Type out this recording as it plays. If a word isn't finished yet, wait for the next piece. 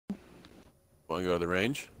Want to go to the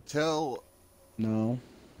range? Tell. No.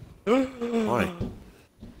 Why?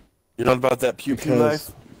 You're not about that pew pew Because-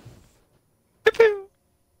 life?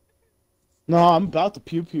 No, I'm about the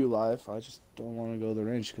pew pew life. I just don't want to go to the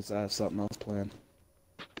range because I have something else planned.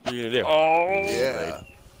 What are you gonna do? Oh, Yeah.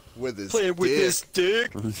 With his playing with this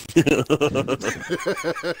dick.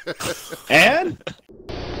 And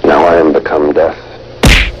Now I am become death,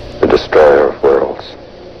 the destroyer of worlds.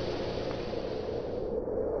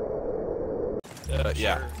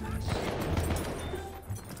 Yeah.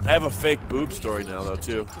 I have a fake boob story now, though,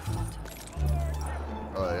 too.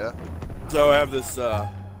 Oh yeah. So I have this dude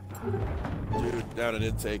down at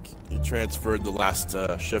intake. He transferred the last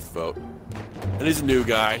shift vote, and he's a new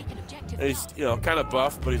guy. And he's kind of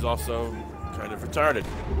buff, but he's also kind of retarded.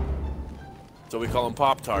 So we call him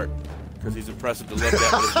Pop Tart because he's impressive to look at.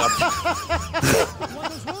 But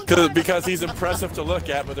there's nothing. Because he's impressive to look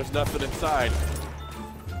at, but there's nothing inside.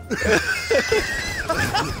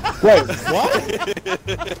 wait, what?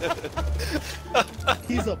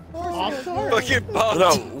 He's a Pop-Tart? Fucking Pop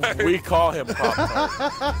No, Tart. we call him Pop Tart.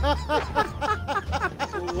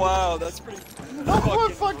 Wow, that's pretty. Oh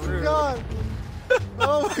my fucking rude. god.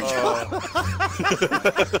 Oh my god.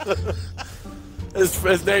 His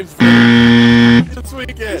name's this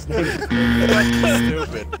weekend.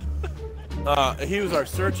 Stupid. He was our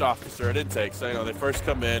search officer at intake, so they first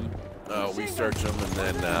come in, we search them, and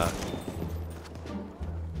then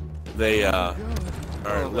they are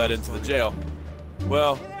led into the jail.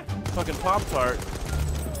 Well, fucking Pop Tart,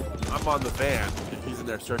 I'm on the van, and he's in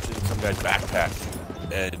there searching some guy's backpack,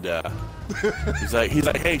 and he's like,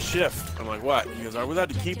 hey, shift. I'm like, what? He goes, are we allowed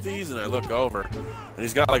to keep these? And I look over, and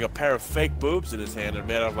he's got like a pair of fake boobs in his hand, and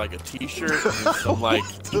made out of like a t-shirt and some like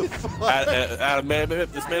it's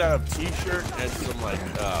made out of t-shirt and some like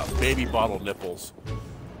baby bottle nipples.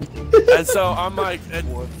 And so I'm like, and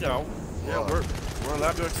yeah, we're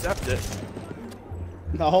allowed to accept it.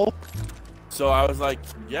 No. So I was like,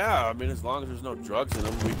 yeah, I mean, as long as there's no drugs in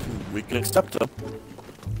them, we can accept them. And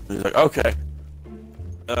he's like, okay.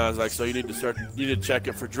 And I was like, so you need to check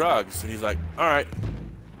it for drugs. And he's like, all right.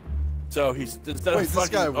 So he's instead Wait, of this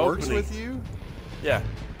fucking guy works opening, with you? yeah.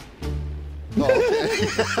 Oh, okay.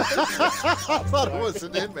 I thought it was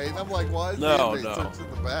an inmate. I'm like, why is the inmate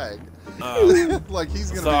searching the bag? Like he's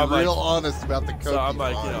gonna so be real honest about the coke. So I'm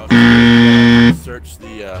like, search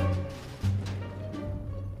the.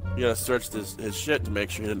 You gotta search his shit to make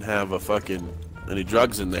sure he didn't have any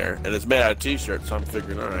drugs in there, and it's made out of t-shirts. So I'm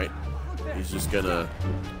figuring, all right, he's just gonna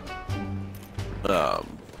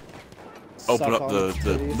open up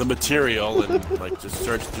the material and like just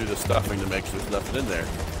search through the stuffing to make sure there's nothing in there.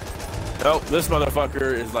 Nope, this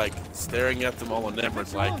motherfucker is like staring at them all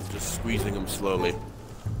enamored, like just squeezing them slowly.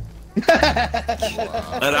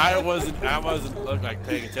 And I wasn't like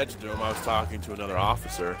paying attention to him. I was talking to another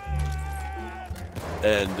officer,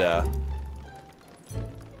 and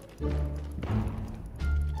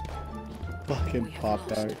Fucking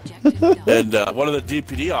Pop-Tart. and one of the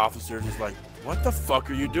DPD officers is like, "What the fuck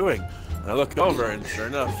are you doing?" And I look over, and sure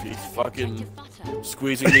enough, he's fucking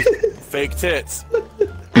squeezing these fake tits.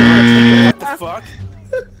 What the fuck?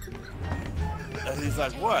 And he's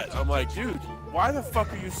like, "What?" I'm like, "Dude, why the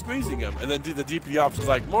fuck are you squeezing him?" And then the DPD officer's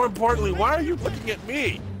like, "More importantly, why are you looking at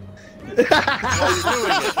me?" While you're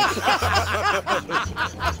doing it.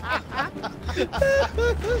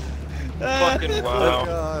 Fucking wow.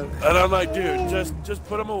 God. And I'm like, dude, just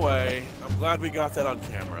put them away. I'm glad we got that on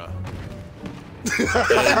camera.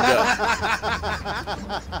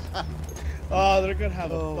 Oh, they're gonna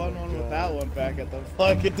have a fun one with that one back at the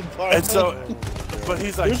fucking department. And so, but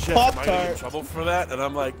he's like, There's shit, am I gonna get in Pop-Tart. trouble for that? And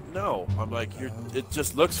I'm like, no. I'm like, it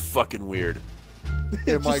just looks fucking weird.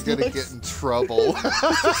 Am I gonna get in trouble?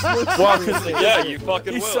 Well, cause Yeah, you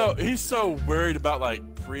fucking will. he's so worried about like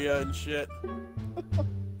Priya and shit.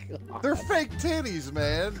 They're fake titties,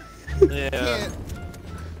 man. Yeah.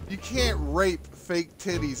 You can't rape fake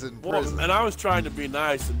titties in Well, prison. and I was trying to be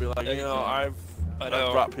nice and be like, I've I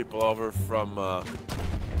know. brought people over from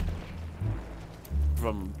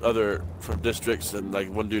districts, and like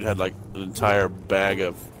one dude had like an entire bag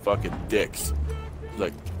of fucking dicks. He's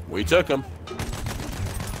like, we took them.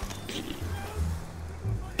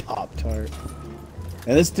 Pop-Tart.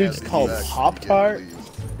 And this dude's Yeah, called exactly. Pop-Tart?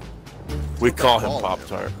 We call him call him. Pop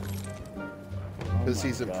Tart. Because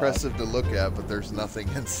he's impressive to look at, but there's nothing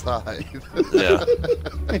inside. Yeah.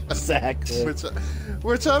 Exactly.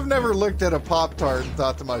 Which I've never looked at a Pop-Tart and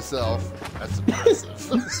thought to myself, that's impressive.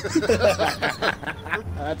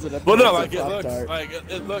 That's an Well, no, like Pop-Tart.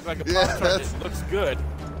 it looked like a Pop Yeah, Tart. It looks good.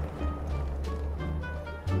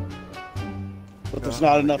 But there's Oh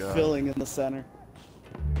not my enough God. filling in the center.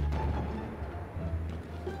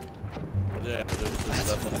 Yeah, there's just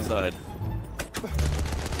stuff inside.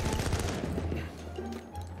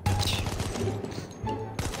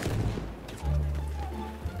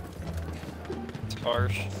 It's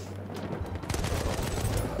harsh.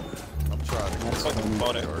 I'm trying to get fucking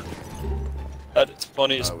funny. Tart. That is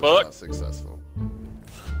funny as I was fuck. not successful.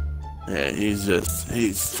 Yeah,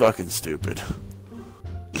 he's fucking stupid.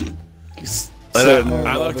 He's And sitting then there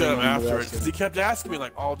I looked at him loving the afterwards rest because he kept asking me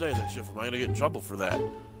like all day, like, "Shit, am I gonna get in trouble for that?"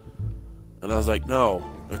 And I was like, "No,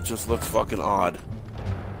 it just looks fucking odd."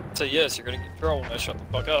 So yes, you're gonna get in trouble when I shut the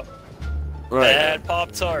fuck up. Right? Bad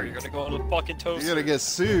Pop-Tart, you're gonna go on the fucking toaster. You're gonna get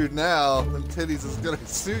sued now. Them titties is gonna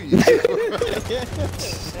sue you.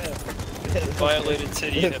 Violated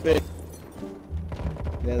titty HIPAA.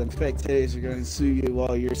 Yeah, them fake titties are going to sue you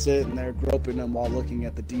while you're sitting there groping them while looking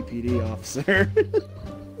at the DPD officer.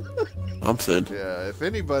 I'm saying. Yeah, if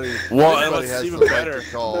anybody, Well, and anybody what's has even the right better-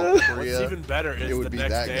 to call What's Korea, even better is it would the be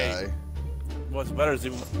next that day. guy. What's better is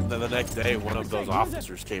even the next day, one of those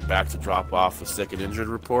officers came back to drop off a sick and injured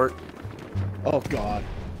report, Oh, God.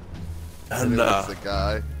 And and it was the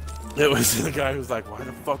guy. it was the guy who was like, "Why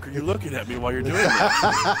the fuck are you looking at me while you're doing that?"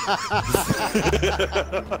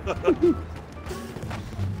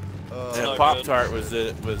 And not Pop good. Tart was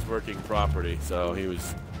working property, so he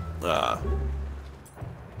was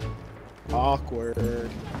Awkward.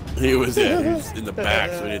 he was in the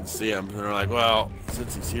back, so we didn't see him. And they're like, "Well,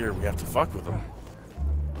 since he's here, we have to fuck with him."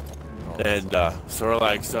 And so we're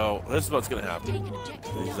like, "So this is what's gonna happen."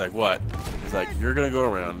 And he's like, "What?" He's like, "You're gonna go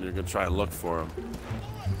around and you're gonna try and look for him."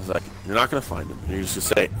 He's like, "You're not gonna find him." And he's just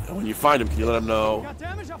say, "When you find him, can you let him know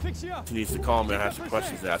he needs to call me and have some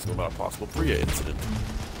questions to ask him about a possible Priya incident?"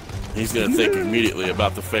 He's gonna think immediately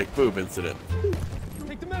about the fake boob incident.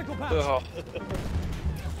 Ugh.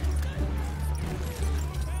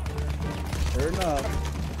 Fair enough.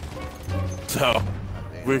 So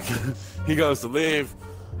he goes to leave,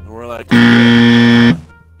 and we're like,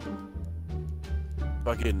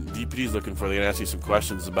 fucking DPD's looking for. They're gonna ask you some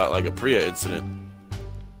questions about like a Priya incident.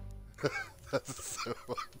 That's so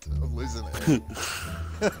fucked up. I'm losing it. And,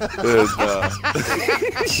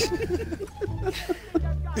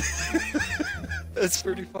 It's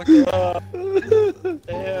pretty fucking Damn.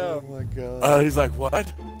 Oh my god. he's like,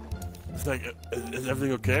 "What?" It's like, "Is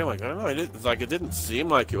everything okay?" I'm like, "I don't know." It's like, it didn't seem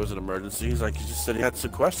like it was an emergency. He's like, "He just said he had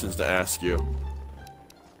some questions to ask you."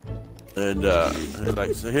 And he's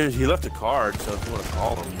like, "So here, he left a card, so if you want to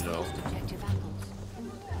call him, you know."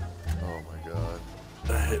 Oh my god.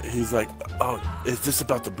 He's like, "Oh, is this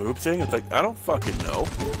about the boob thing?" It's like, I don't fucking know.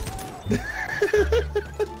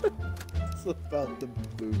 It's about the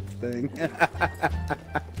boob thing.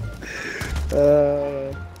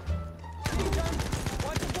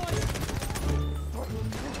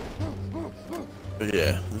 But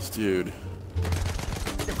yeah, this dude.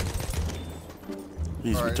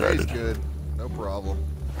 He's All right, retarded. he's good. No problem.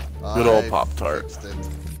 Good old I Pop-Tart. fixed it.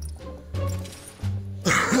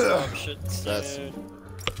 Oh, shit, That's- dude.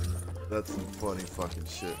 That's some funny fucking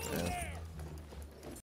shit, man.